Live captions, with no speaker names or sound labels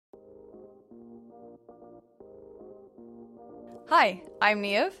Hi, I'm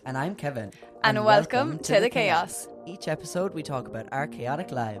Niamh. And I'm Kevin. And welcome to The Chaos. Each episode we talk about our chaotic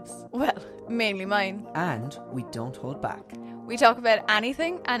lives. Well, mainly mine. And we don't hold back. We talk about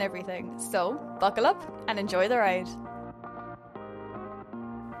anything and everything. So, buckle up and enjoy the ride.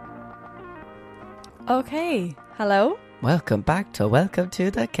 Okay, hello? Welcome back to Welcome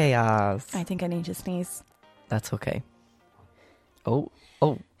to the Chaos. I think I need to sneeze. That's okay. Oh,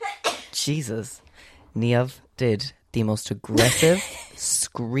 Jesus. Niamh did the most aggressive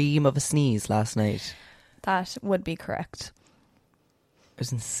scream of a sneeze last night. That would be correct. It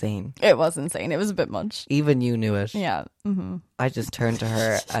was insane. It was insane. It was a bit much. Even you knew it. Yeah. Mm-hmm. I just turned to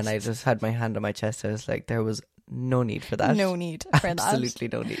her and I just had my hand on my chest. I was like, there was no need for that. No need for that. Absolutely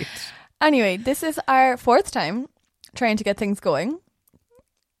no need. Anyway, this is our fourth time trying to get things going.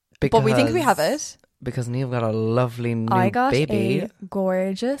 But we think we have it. Because Niamh got a lovely new I got baby. a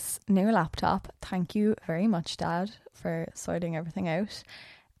gorgeous new laptop. Thank you very much, Dad, for sorting everything out.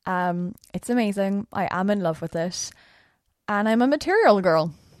 It's amazing. I am in love with it. And I'm a material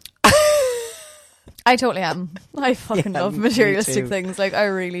girl. I totally am. I fucking love materialistic things. Like, I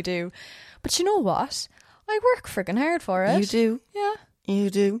really do. But you know what? I work friggin' hard for it. You do? Yeah.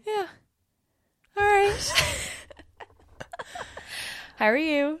 You do? Yeah. All right. How are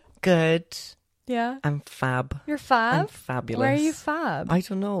you? Good. Yeah. I'm fab. You're fab? I'm fabulous. Where are you fab? I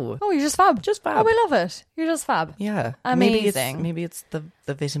don't know. Oh, you're just fab. Just fab. Oh, I love it. You're just fab. Yeah. Amazing. Maybe it's the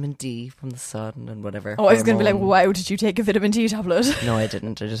vitamin D from the sun and whatever. Oh, I was going to be like, wow, did you take a vitamin D tablet? No, I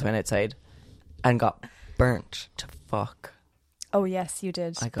didn't. I just went outside and got burnt to fuck. Oh, yes, you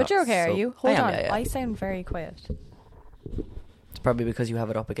did. But you're okay, are you? Hold on. Yeah. I sound very quiet. It's probably because you have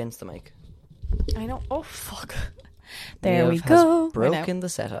it up against the mic. I know. Oh, fuck. There we Niamh go. Has broken the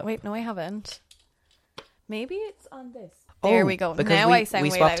setup. Wait, no, I haven't. Maybe it's on this. There we go. Because now I sound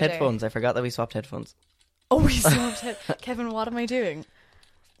we way swapped louder. headphones. I forgot that we swapped headphones. Oh, we swapped it. Kevin, what am I doing?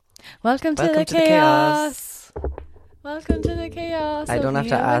 Welcome to the The chaos. Welcome to the chaos. I don't have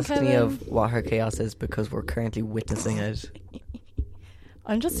to ask Kevin. Niamh what her chaos is because we're currently witnessing it.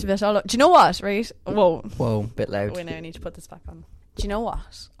 I'm just a bit all over. Do you know what, right? Whoa, bit loud. Wait, now I need to put this back on. Do you know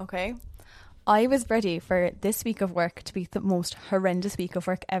what? Okay. I was ready for this week of work to be the most horrendous week of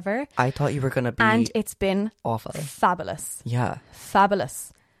work ever. I thought you were going to be And it's been awful. Fabulous. Yeah.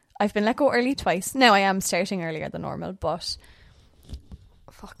 Fabulous. I've been let go early twice. Now I am starting earlier than normal, but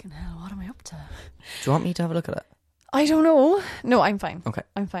fucking hell, what am I up to? Do you want me to have a look at it? I don't know. No, I'm fine. Okay.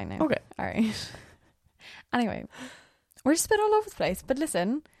 I'm fine now. Okay. All right. Anyway, we're just a bit all over the place, but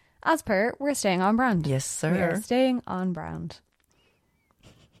listen, as per, we're staying on brand. Yes, sir. We are staying on brand.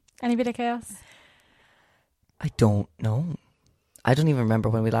 Any bit of chaos? I don't know. I don't even remember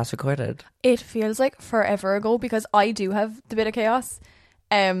when we last recorded. It feels like forever ago because I do have the bit of chaos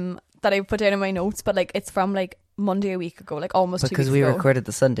that I put down in my notes, but like it's from like Monday a week ago, like almost 2 weeks ago. Because we recorded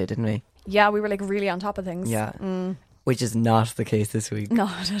the Sunday, didn't we? Yeah, we were like really on top of things. Yeah. Which is not the case this week.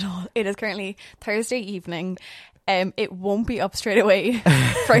 Not at all. It is currently Thursday evening. It won't be up straight away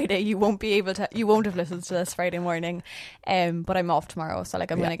Friday. You won't have listened to this Friday morning. But I'm off tomorrow, so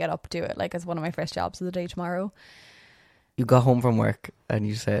like I'm gonna get up, do it like as one of my first jobs of the day tomorrow. You got home from work and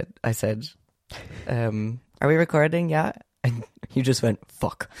I said, are we recording? Yeah. And you just went,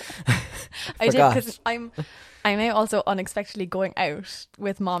 fuck. I did, because I'm now also unexpectedly going out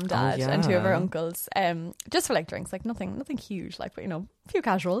with Mom, Dad and 2 of our uncles, just for like drinks, like nothing huge, like, but you know, a few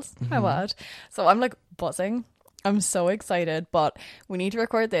casuals, my word. So I'm like buzzing. I'm so excited, but we need to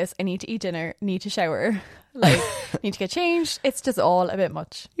record this. I need to eat dinner, need to shower, like need to get changed. It's just all a bit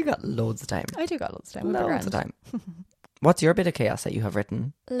much. You got loads of time. I do got loads of time. Loads of time. What's your bit of chaos that you have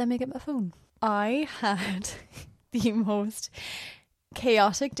written? Let me get my phone. I had the most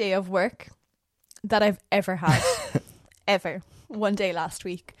chaotic day of work that I've ever had. Ever. One day last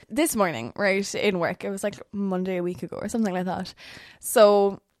week. This morning, right, in work, it was like Monday a week ago or something like that.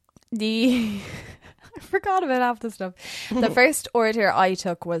 So I forgot about half the stuff. The first order I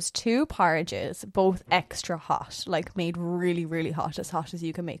took was 2 porridges, both extra hot, like made really, really hot as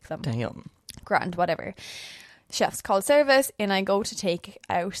you can make them. Damn. Grand, whatever. Chef's called service, and I go to take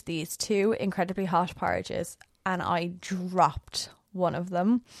out these 2 incredibly hot porridges, and I dropped one of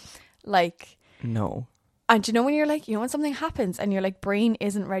them. Like, no. And you know when you're like, you know when something happens and your like brain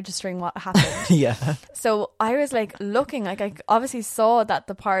isn't registering what happened? Yeah. So I was like looking, like I obviously saw that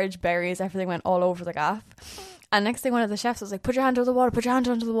the porridge berries, everything went all over the gaff. And next thing one of the chefs was like, put your hand under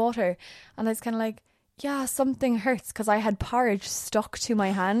the water. And I was kind of like, yeah, something hurts, because I had porridge stuck to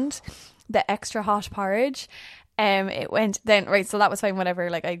my hand, the extra hot porridge. It went then, right, so that was fine, whatever,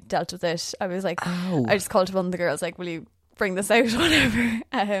 like I dealt with it. I was like, ow. I just called one of the girls like, will you bring this out,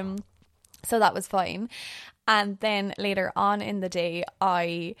 whatever. So that was fine. And then later on in the day,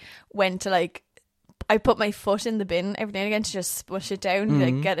 I went to like, I put my foot in the bin every now and again to just spush it down,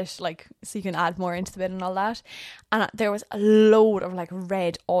 like get it like so you can add more into the bin and all that. And there was a load of like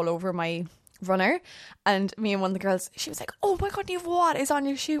red all over my runner, and me and one of the girls, she was like, "Oh my god, Niamh, what is on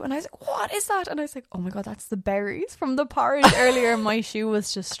your shoe?" And I was like, "What is that?" And I was like, "Oh my god, that's the berries from the porridge earlier." My shoe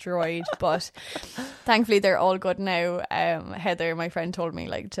was destroyed, but thankfully they're all good now. Heather, my friend, told me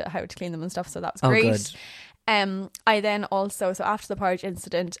like how to clean them and stuff, so that was great. Good. I then also, so after the porridge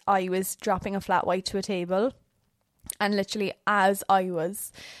incident, I was dropping a flat white to a table, and literally as I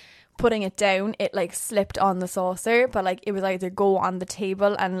was putting it down, it like slipped on the saucer, but like it was either go on the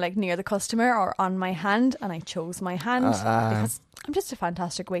table and like near the customer or on my hand, and I chose my hand because I'm just a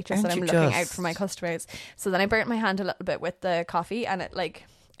fantastic waitress and I'm looking out for my customers. So then I burnt my hand a little bit with the coffee, and it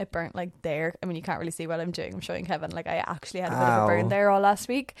burnt like there. I mean, you can't really see what I'm doing. I'm showing Kevin, like I actually had a bit of a burn there all last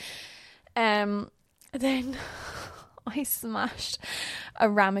week. Then I smashed a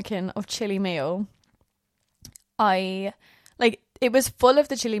ramekin of chili mayo. It was full of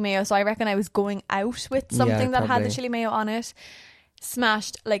the chili mayo, so I reckon I was going out with something that had the chili mayo on it.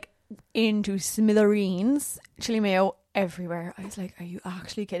 Smashed like into smithereens, chili mayo everywhere. I was like, are you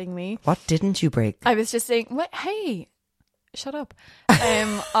actually kidding me? What didn't you break? I was just saying, what? Hey, shut up.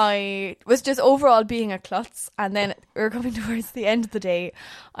 I was just overall being a klutz, and then we were coming towards the end of the day.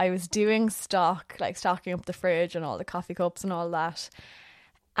 I was doing stocking up the fridge and all the coffee cups and all that,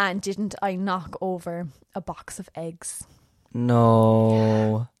 and didn't I knock over a box of eggs?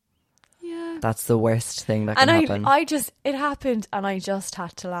 No. Yeah. That's the worst thing that can happen. It happened, and I just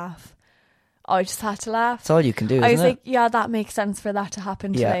had to laugh. I just had to laugh. That's all you can do, isn't it? I was like, yeah, that makes sense for that to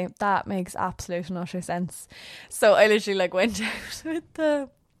happen today. That makes absolute and utter sense. So I literally like went out with the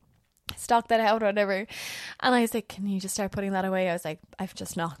stock that out or whatever, and I was like, can you just start putting that away? I was like, I've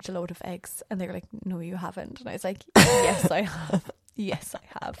just knocked a load of eggs. And they were like, no, you haven't. And I was like, yes, I have. Yes, I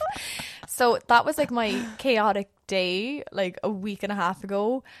have. So that was like my chaotic day, like a week and a half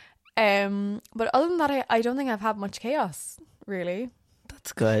ago. But other than that, I don't think I've had much chaos, really.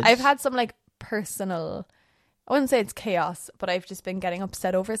 That's good. I've had some like personal, I wouldn't say it's chaos, but I've just been getting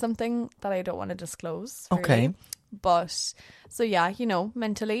upset over something that I don't want to disclose. Really. Okay. But so yeah, you know,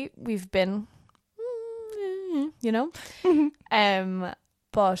 mentally we've been, you know,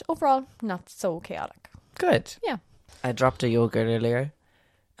 but overall not so chaotic. Good. Yeah. I dropped a yogurt earlier,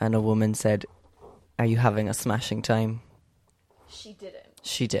 and a woman said, "Are you having a smashing time?" She didn't.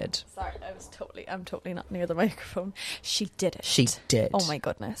 She did. Sorry, I'm totally not near the microphone. She did it. She did. Oh my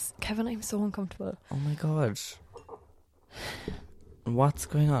goodness. Kevin, I'm so uncomfortable. Oh my god. What's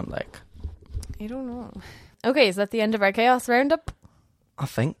going on, like? I don't know. Okay, is that the end of our chaos roundup? I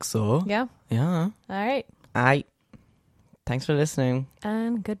think so. Yeah? Yeah. Alright. Aye. Thanks for listening.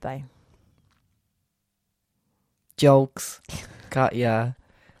 And goodbye. Jokes. Got ya.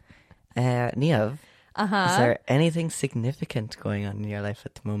 Niamh, Uh-huh. is there anything significant going on in your life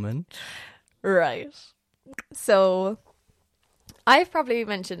at the moment? Right. So, I've probably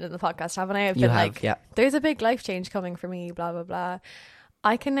mentioned in the podcast, haven't I? I've been like, yeah. there's a big life change coming for me, blah, blah, blah.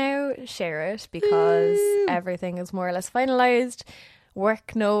 I can now share it because everything is more or less finalised.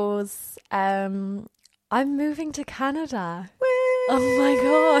 Work knows. I'm moving to Canada. Woo! Oh my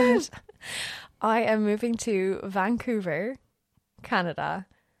god. I am moving to Vancouver, Canada,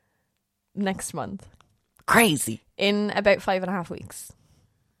 next month. Crazy. In about 5.5 weeks.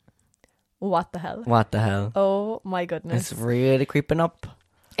 What the hell? What the hell? Oh my goodness. It's really creeping up.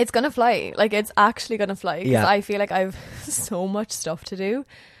 It's going to fly. Like, it's actually going to fly. Because Yeah. I feel like I've so much stuff to do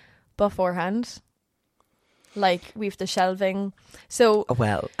beforehand. Like, we've the shelving. So,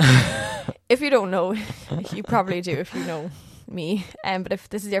 Well. if you don't know, you probably do if you know me. But if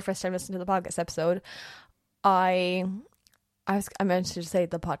this is your first time listening to the podcast episode, I meant to say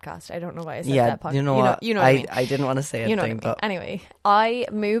the podcast. I don't know why I said that podcast. You know what? You know what I mean. I didn't want to say You know anything, what I mean. but Anyway, I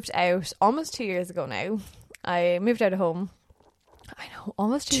moved out almost 2 years ago now. I moved out of home. I know,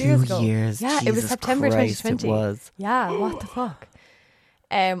 almost 2 years ago. 2 years. Yeah, Jesus it was September Christ, 2020. It was. Yeah, what the fuck?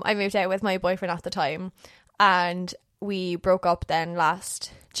 I moved out with my boyfriend at the time, and we broke up then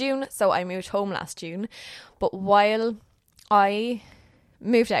last June, so I moved home last June. But while I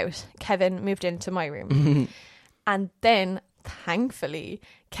moved out, Kevin moved into my room. And then, thankfully,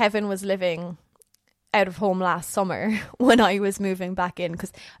 Kevin was living out of home last summer when I was moving back in.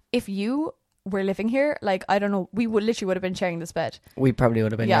 Because if you were living here, like, I don't know, we would have been sharing this bed. We probably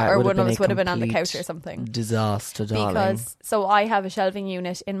would have been. Yeah, it or would one have of been us a would have been on the complete couch or something. Disaster, darling. Because, so I have a shelving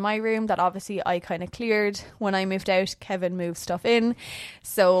unit in my room that obviously I kind of cleared when I moved out. Kevin moved stuff in.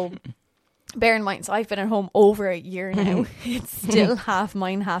 So bear in mind, so I've been at home over a year now. It's still half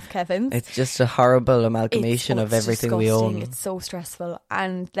mine, half Kevin's. It's just a horrible amalgamation of everything we disgusting. own. It's so stressful.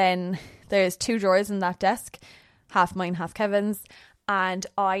 And then there's 2 drawers in that desk, half mine, half Kevin's. And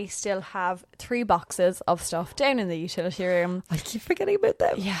I still have 3 boxes of stuff down in the utility room. I keep forgetting about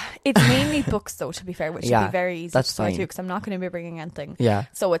them. Yeah, it's mainly books though, to be fair, which would be very easy that's to sort fine. through because I'm not going to be bringing anything. Yeah.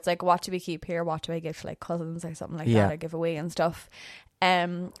 So it's like, what do we keep here? What do I give to like cousins or something like that? I give away and stuff.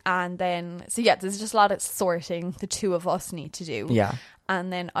 And then, so yeah, there's just a lot of sorting the 2 of us need to do. Yeah.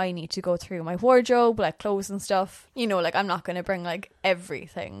 And then I need to go through my wardrobe, like clothes and stuff. You know, like I'm not going to bring like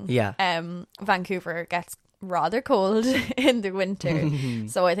everything. Yeah. Vancouver gets rather cold in the winter.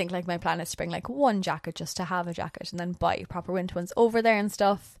 So I think like my plan is to bring like 1 jacket just to have a jacket and then buy proper winter ones over there and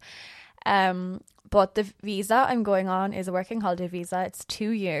stuff. But the visa I'm going on is a working holiday visa. It's 2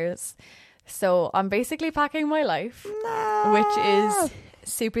 years. So I'm basically packing my life, which is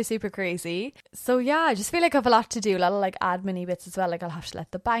super, super crazy. So yeah, I just feel like I have a lot to do, a lot of like admin-y bits as well. Like I'll have to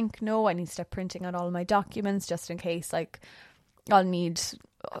let the bank know. I need to start printing out all my documents just in case like I'll need...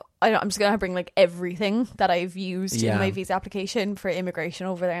 I'm just going to bring like everything that I've used in my visa application for immigration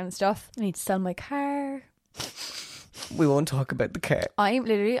over there and stuff. I need to sell my car. We won't talk about the car.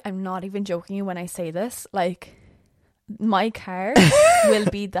 I'm not even joking you when I say this. Like, my car will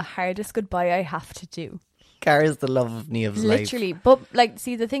be the hardest goodbye I have to do. Car is the love of Niamh's life. Literally. But like,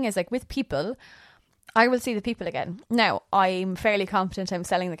 see, the thing is like with people, I will see the people again. Now, I'm fairly confident I'm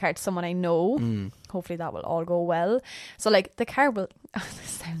selling the car to someone I know. Hopefully that will all go well. So like the car will... Oh, this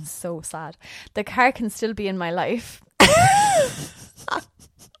sounds so sad. The car can still be in my life.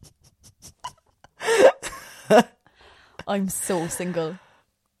 I'm so single.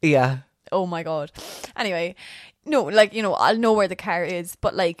 Yeah. Oh my God. Anyway, no, like, you know, I'll know where the car is,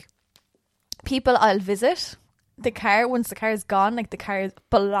 but like people I'll visit, the car, once the car is gone, like the car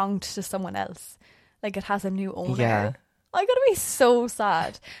belonged to someone else. Like it has a new owner. Yeah. I'm going to be so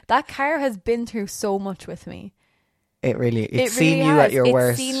sad. That car has been through so much with me. It's Really seen you has. at your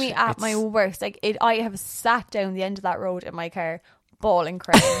worst. It's seen me at my worst. Like I have sat down the end of that road in my car, bawling,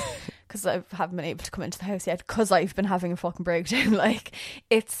 crying, because I haven't been able to come into the house yet because I've been having a fucking breakdown. Like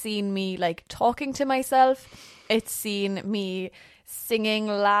it's seen me like talking to myself. It's seen me singing,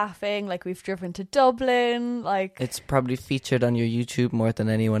 laughing. Like we've driven to Dublin. Like it's probably featured on your YouTube more than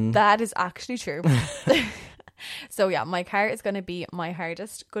anyone. That is actually true. So yeah, my car is going to be my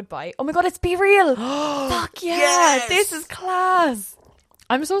hardest goodbye. Oh my God, it's Be Real. Fuck yeah. Yes! This is class.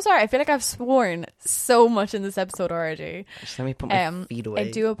 I'm so sorry. I feel like I've sworn so much in this episode already. Just let me put my feet away.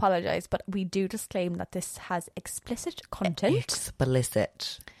 I do apologise, but we do disclaim that this has explicit content.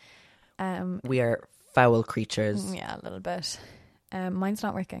 Explicit. We are foul creatures. Yeah, a little bit. Mine's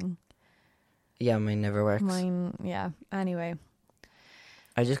not working. Yeah, mine never works. Mine, yeah. Anyway.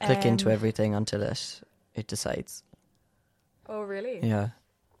 I just click into everything until it decides. Oh, really? Yeah.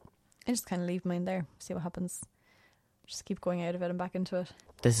 I just kind of leave mine there, see what happens. Just keep going out of it and back into it.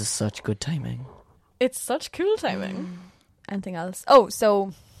 This is such good timing. It's such cool timing. Anything else? Oh,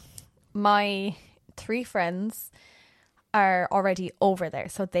 so my 3 friends are already over there.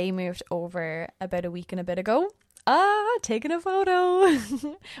 So they moved over about a week and a bit ago. Taking a photo.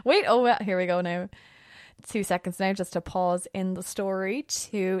 Wait, here we go now. 2 seconds now just to pause in the story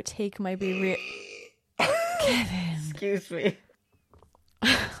to take my Be Real... Kevin. Excuse me.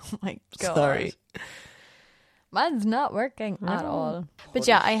 Oh my God. Sorry. Mine's not working at all. But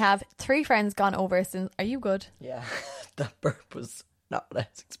yeah, I have 3 friends gone over since... Are you good? Yeah. That burp was not what I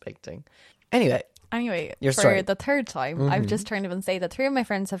was expecting. Anyway, for story. the 3rd time, I've just turned up and say that 3 of my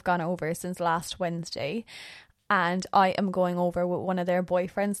friends have gone over since last Wednesday. And I am going over with one of their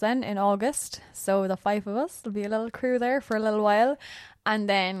boyfriends then in August. So the 5 of us will be a little crew there for a little while. And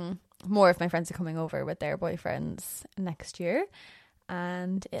then more of my friends are coming over with their boyfriends next year.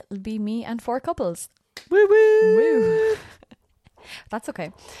 And it'll be me and 4 couples. Woo woo. Woo. That's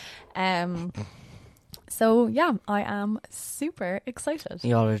okay. So yeah, I am super excited.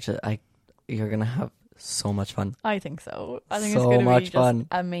 Y'all are you're gonna have so much fun. I think so. I think So it's gonna much be just fun.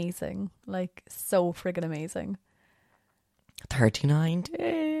 amazing. Like so friggin' amazing. 39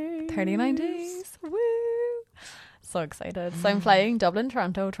 days. 39 days. Woo! So excited. So I'm flying Dublin,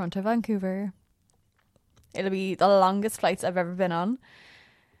 Toronto, Vancouver. It'll be the longest flights I've ever been on.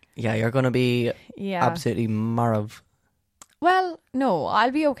 Yeah, you're gonna be absolutely marv. Well, no,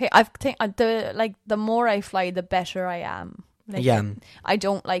 I'll be okay. I think the more I fly, the better I am. Like, yeah. I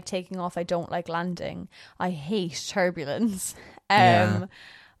don't like taking off. I don't like landing. I hate turbulence. Yeah.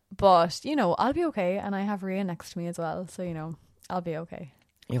 But, you know, I'll be okay. And I have Rhea next to me as well. So, you know, I'll be okay.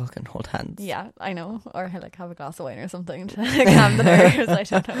 You all can hold hands. Yeah, I know. Or like have a glass of wine or something to calm the nerves. I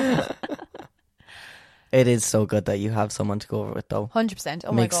don't know. It is so good that you have someone to go over with, though. 100%.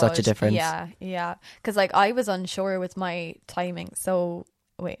 Oh Makes my God. such a difference. Yeah. Because like I was unsure with my timing. So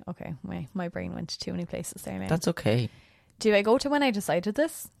wait, okay. My brain went to too many places there now. That's okay. Do I go to when I decided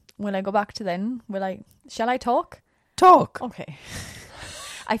this? Will I go back to then? Shall I talk? Talk. Okay.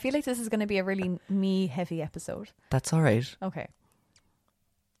 I feel like this is going to be a really me heavy episode. That's all right. Okay.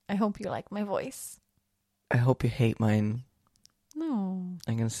 I hope you like my voice. I hope you hate mine. No.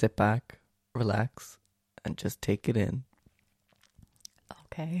 I'm going to sit back, relax, and just take it in.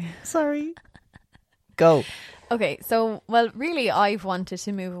 Okay. Sorry. Go. Okay, so, well, really, I've wanted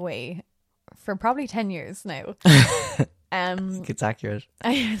to move away for probably 10 years now. I think it's accurate.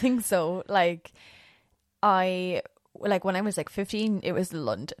 I think so. Like when I was like 15, it was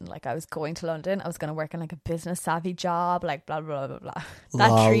London. Like I was going to London. I was going to work in like a business savvy job, like blah, blah, blah, blah.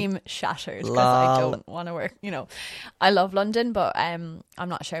 That dream shattered because I don't want to work, I love London, but I'm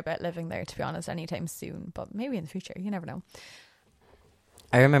not sure about living there, to be honest, anytime soon, but maybe in the future, you never know.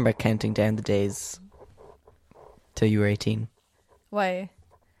 I remember counting down the days till you were 18. Why?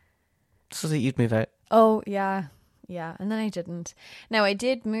 So that you'd move out. Oh, yeah. Yeah, and then I didn't. Now, I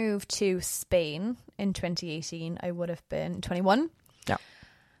did move to Spain in 2018. I would have been 21. Yeah.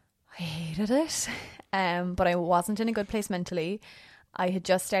 I hated it, but I wasn't in a good place mentally. I had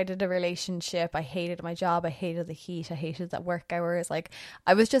just started a relationship. I hated my job. I hated the heat. I hated the work hours. Like,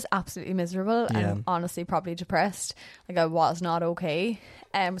 I was just absolutely miserable and honestly probably depressed. Like, I was not okay.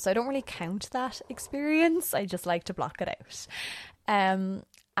 So I don't really count that experience. I just like to block it out.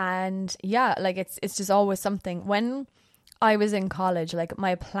 And yeah, like it's just always something. When I was in college, like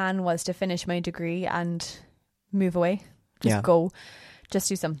my plan was to finish my degree and move away, go, just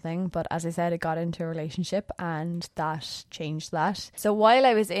do something. But as I said, I got into a relationship and that changed that. So while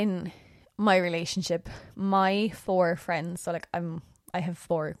I was in my relationship, my 4 friends, so like I have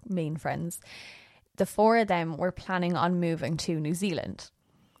 4 main friends, the 4 of them were planning on moving to New Zealand.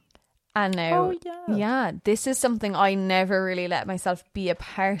 And now, this is something I never really let myself be a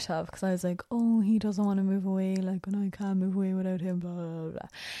part of because I was like, oh, he doesn't want to move away, like, and I can't move away without him, blah, blah,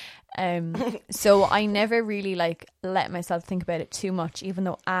 blah. So I never really like let myself think about it too much, even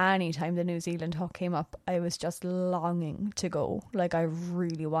though anytime the New Zealand talk came up, I was just longing to go. Like, I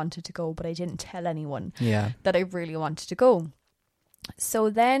really wanted to go, but I didn't tell anyone that I really wanted to go. So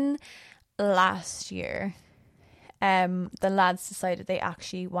then last year, the lads decided they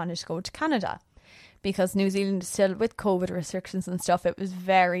actually wanted to go to Canada because New Zealand is still with COVID restrictions and stuff. It was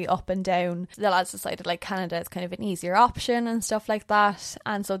very up and down. The lads decided like Canada is kind of an easier option and stuff like that.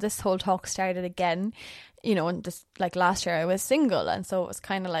 And so this whole talk started again, and just like last year I was single. And so it was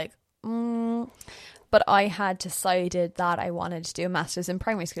kind of like, but I had decided that I wanted to do a master's in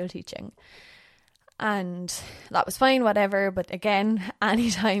primary school teaching. And that was fine, whatever. But again,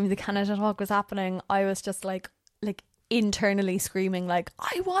 anytime the Canada talk was happening, I was just like internally screaming like,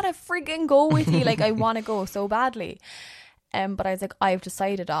 I want to frigging go with you. Like, I want to go so badly. But I was like, I've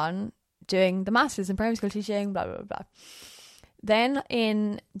decided on doing the master's in primary school teaching, blah, blah, blah. Then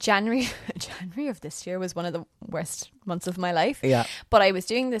in January of this year was one of the worst months of my life. Yeah. But I was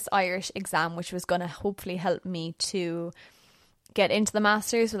doing this Irish exam, which was going to hopefully help me to get into the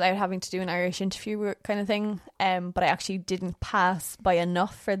masters without having to do an Irish interview kind of thing, but I actually didn't pass by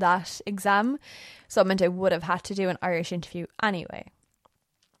enough for that exam, so it meant I would have had to do an Irish interview anyway.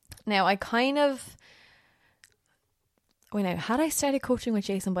 Now had I started coaching with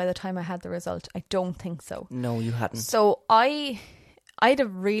Jason by the time I had the result? I don't think so. No, you hadn't. So I had a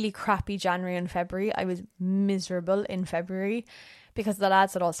really crappy January and February. I was miserable in February because the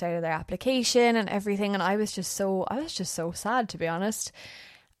lads had all started their application and everything, and I was just so sad, to be honest.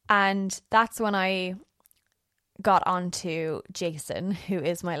 And that's when I got onto Jason, who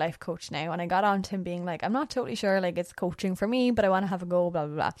is my life coach now, and I got onto him being like, I'm not totally sure, like, it's coaching for me, but I want to have a go, blah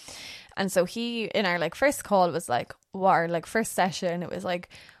blah blah. And so he, in our like first call, was like, what, our like first session, it was like,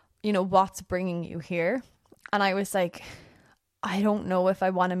 what's bringing you here? And I was like, I don't know if I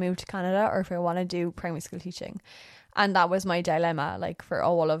want to move to Canada or if I want to do primary school teaching. And that was my dilemma, like, for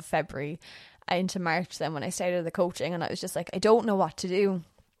all of February into March then when I started the coaching. And I was just like, I don't know what to do.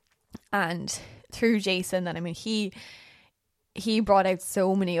 And through Jason, then, I mean, he brought out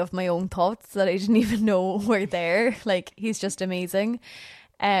so many of my own thoughts that I didn't even know were there. Like, he's just amazing.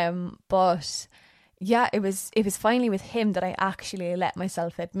 But yeah, it was finally with him that I actually let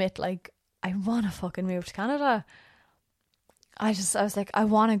myself admit, like, I want to fucking move to Canada. I was like, I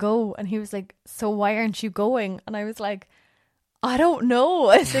want to go. And he was like, so why aren't you going? And I was like, I don't know.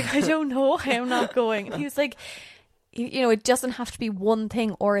 I was like, I don't know why I'm not going. And he was like, it doesn't have to be one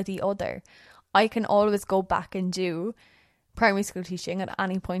thing or the other. I can always go back and do primary school teaching at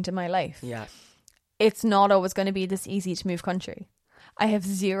any point in my life. Yeah. it's not always going to be this easy to move country. I have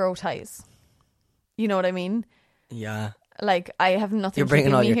zero ties. You know what I mean? Yeah. Like, I have nothing. You're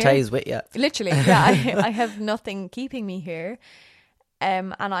bringing all your here. ties with you. Literally, yeah. I have nothing keeping me here.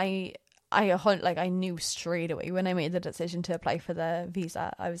 And I knew straight away when I made the decision to apply for the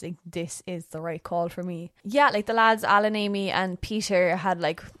visa, I was like, this is the right call for me. Yeah, like the lads, Alan, Amy and Peter had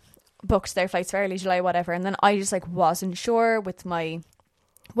like booked their flights for early July, whatever. And then I just like wasn't sure with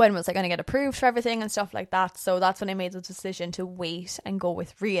when was I going to get approved for everything and stuff like that. So that's when I made the decision to wait and go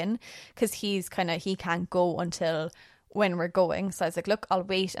with Rian, because he can't go until when we're going. So I was like, look, I'll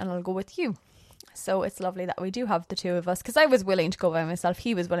wait and I'll go with you. So it's lovely that we do have the two of us, because I was willing to go by myself.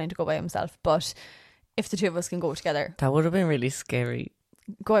 He was willing to go by himself. But if the two of us can go together. That would have been really scary.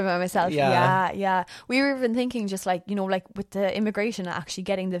 Going by myself. Yeah. Yeah. We were even thinking just like, you know, like with the immigration actually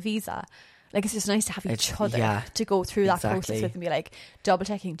getting the visa. Like, it's just nice to have each other to go through that process with and be like, double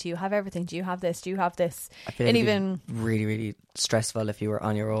checking. Do you have everything? Do you have this? Do you have this? I feel like it'd be really, really stressful if you were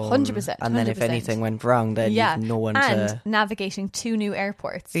on your own. 100%. And then if anything went wrong, then you've no one and navigating 2 new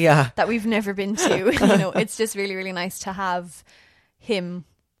airports. Yeah. That we've never been to. You know, it's just really, really nice to have him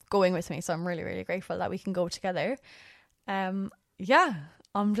going with me. So I'm really, really grateful that we can go together. Yeah.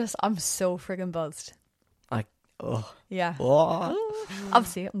 I'm so friggin' buzzed. Yeah. Oh.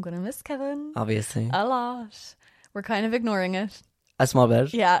 Obviously, I'm going to miss Kevin. Obviously. A lot. We're kind of ignoring it. A small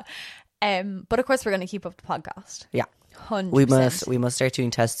bit. Yeah. But of course, we're going to keep up the podcast. Yeah. 100%. We must start doing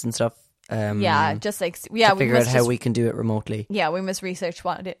tests and stuff. Just like, to figure out how we can do it remotely. Yeah, we must research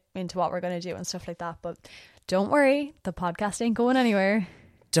into what we're going to do and stuff like that. But don't worry, the podcast ain't going anywhere.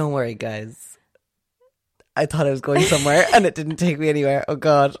 Don't worry, guys. I thought I was going somewhere and it didn't take me anywhere. Oh,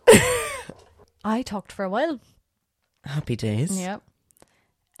 God. I talked for a while. Happy days. Yep.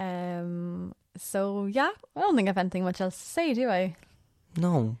 So yeah, I don't think I have anything much else to say, do I?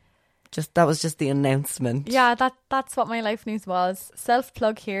 No. That was just the announcement. Yeah, that's what my life news was. Self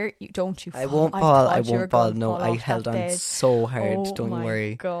plug here. Don't you fall. I won't fall. No, I held on so hard. Don't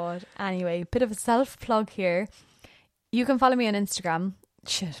worry. God. Anyway, bit of a self plug here. You can follow me on Instagram.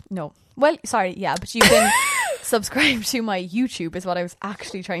 Shit, no. Well, sorry, yeah, but you can subscribe to my YouTube is what I was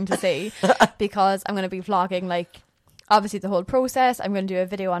actually trying to say, because I'm going to be vlogging like obviously the whole process. I'm going to do a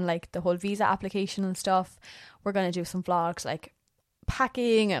video on like the whole visa application and stuff. We're going to do some vlogs like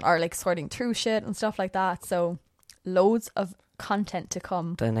packing or like sorting through shit and stuff like that. So loads of content to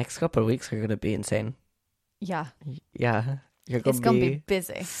come. The next couple of weeks are going to be insane. Yeah. Yeah. It's going to be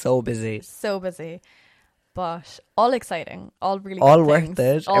busy. So busy. So busy. But all exciting. All really all good worth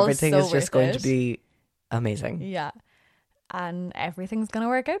things. it. All Everything is just going to be amazing. Yeah. And everything's going to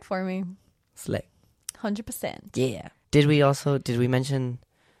work out for me. Slay. 100%. Yeah. Did we mention,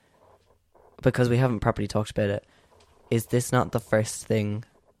 because we haven't properly talked about it, is this not the first thing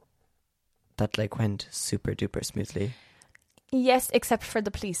that like went super duper smoothly? Yes, except for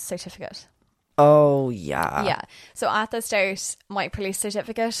the police certificate. Oh, yeah. Yeah. So at the start, my police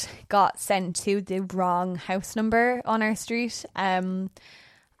certificate got sent to the wrong house number on our street. And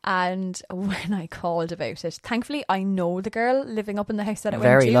when I called about it, thankfully I know the girl living up in the house that it went to.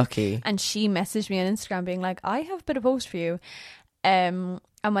 Very lucky. And she messaged me on Instagram being like, I have a bit of post for you. And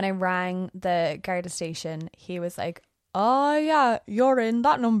when I rang the Garda station, he was like, oh yeah, you're in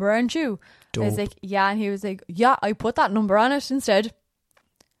that number, aren't you? Dope. I was like, yeah. And he was like, yeah, I put that number on it instead.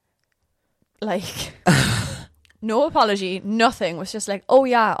 Like, no apology, nothing. It was just like, oh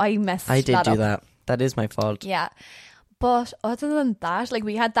yeah, I messed that up. I did do that. That is my fault. Yeah. But other than that, like,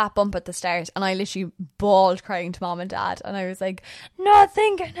 we had that bump at the start and I literally bawled crying to mom and dad, and I was like,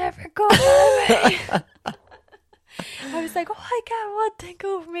 nothing can ever go my way. I was like, oh, I can't one thing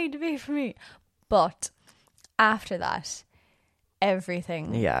go for me to be for me. But after that,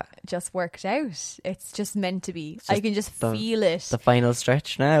 everything just worked out. It's just meant to be. I can just feel it. The final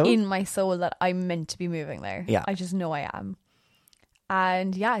stretch now. In my soul that I'm meant to be moving there. Yeah. I just know I am.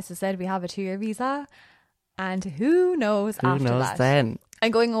 And yeah, as I said, we have a 2-year visa. And who knows after that. Then? I'm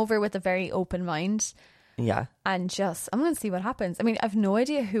going over with a very open mind. Yeah. And I'm going to see what happens. I mean, I've no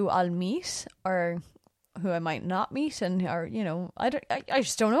idea who I'll meet or who I might not meet, or, you know, I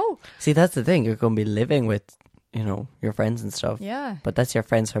just don't know. See, that's the thing. You're going to be living with, you know, your friends and stuff. Yeah. But that's your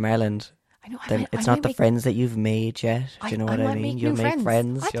friends from Ireland. I know. It's not the friends that you've made yet. Do you know what I mean? You'll make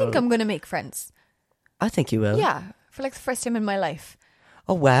friends. I think I'm going to make friends. I think you will. Yeah. For like the first time in my life.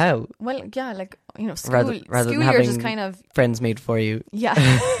 Oh, wow. Well, yeah, like, you know, school, rather than years having is kind of... friends made for you. Yeah,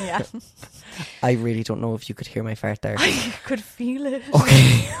 yeah. I really don't know if you could hear my fart there. I could feel it.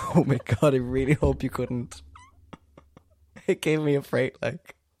 Okay. Oh my God, I really hope you couldn't. It gave me a fright,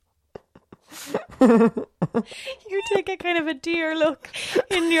 like... You take a kind of a deer look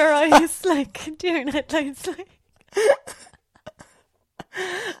in your eyes, like deer in headlights. Like.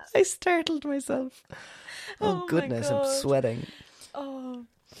 I startled myself. Oh my goodness, I'm God. sweating. Oh,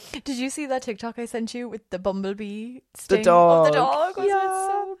 did you see that TikTok I sent you with the bumblebee sting The dog. of the dog? Was Yeah. it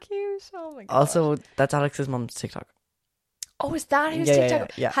so cute? Oh my God. Also, that's Alex's mum's TikTok. Oh, is that who's Yeah,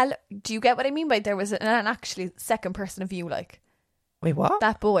 TikTok? yeah. Do you get what I mean by there was an actually second person of you, like Wait, what?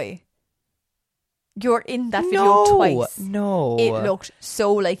 that boy? You're in that video twice. No. It looked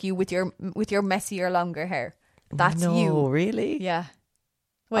so like you with your messier, longer hair. That's no, you. Really? Yeah.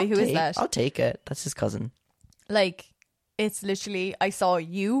 Wait, who is that? I'll take it. That's his cousin. Like, it's literally, I saw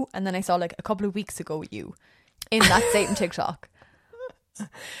you, and then I saw like a couple of weeks ago you in that same TikTok.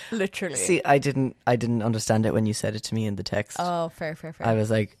 Literally. See, I didn't understand it when you said it to me in the text. Oh, fair. I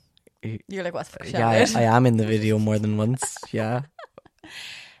was like, You're like, what's the fuck? yeah, I am in the video more than once. Yeah.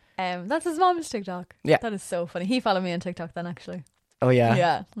 That's his mom's TikTok. Yeah. That is so funny. He followed me on TikTok then, actually. Oh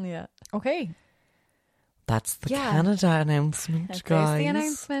yeah. Yeah. Okay. That's the Yeah. Canada announcement, There's guys. the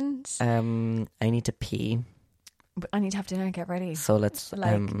announcement. I need to pee, But I need to have dinner and get ready. so let's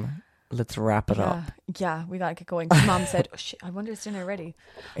wrap it up. Yeah, we gotta get going. 'Cause Mom said, "Oh shit, I wonder is dinner ready."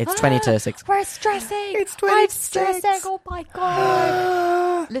 It's 20 to 6. We're stressing. It's I'm 26. stressing. Oh my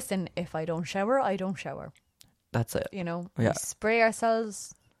God. Listen, if I don't shower, I don't shower. That's it. You know, Yeah. we spray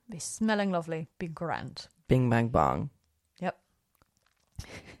ourselves, be smelling lovely, be grand. Bing bang bong. Yep.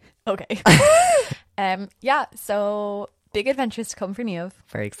 Okay. Yeah, so big adventures to come for Niamh.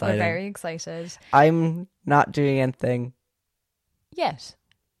 Very We're exciting. very excited. I'm not doing anything. Yet.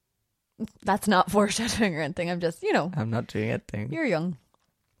 That's not foreshadowing or anything. I'm just, I'm not doing anything. you're young.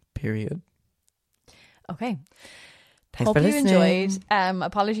 Period. Okay. Thanks Hope for you listening. enjoyed.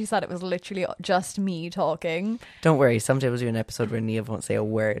 Apologies that it was literally just me talking. Don't worry. Someday we'll do an episode where Niamh won't say a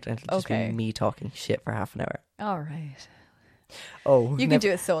word and it'll just Okay. be me talking shit for half an hour. All right. Oh, You can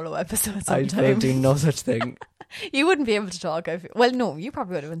do a solo episode I'd sometime. do no such thing. You wouldn't be able to talk. Well, no, you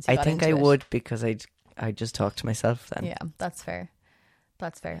probably would have once you I got think into I it. would because I'd just talk to myself then. Yeah, that's fair.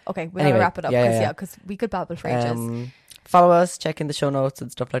 That's fair. Okay, we'll Anyway, wrap it up yeah. because we could babble for ages. Follow us, check in the show notes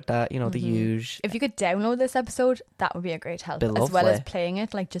and stuff like that. You know, the huge. If you could download this episode, that would be a great help. Be As well as lovely. playing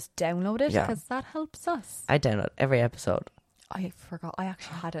it, like just download it Yeah. because that helps us. I download every episode. I forgot. I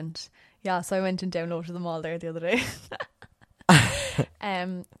actually hadn't. Yeah, so I went and downloaded them all there the other day.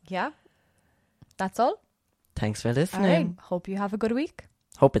 Yeah, that's all. Thanks for All listening. right. Hope you have a good week,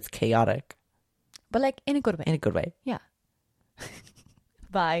 Hope it's chaotic but like in a good way. in a good way. Yeah.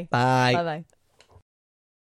 Bye. Bye. Bye. Bye.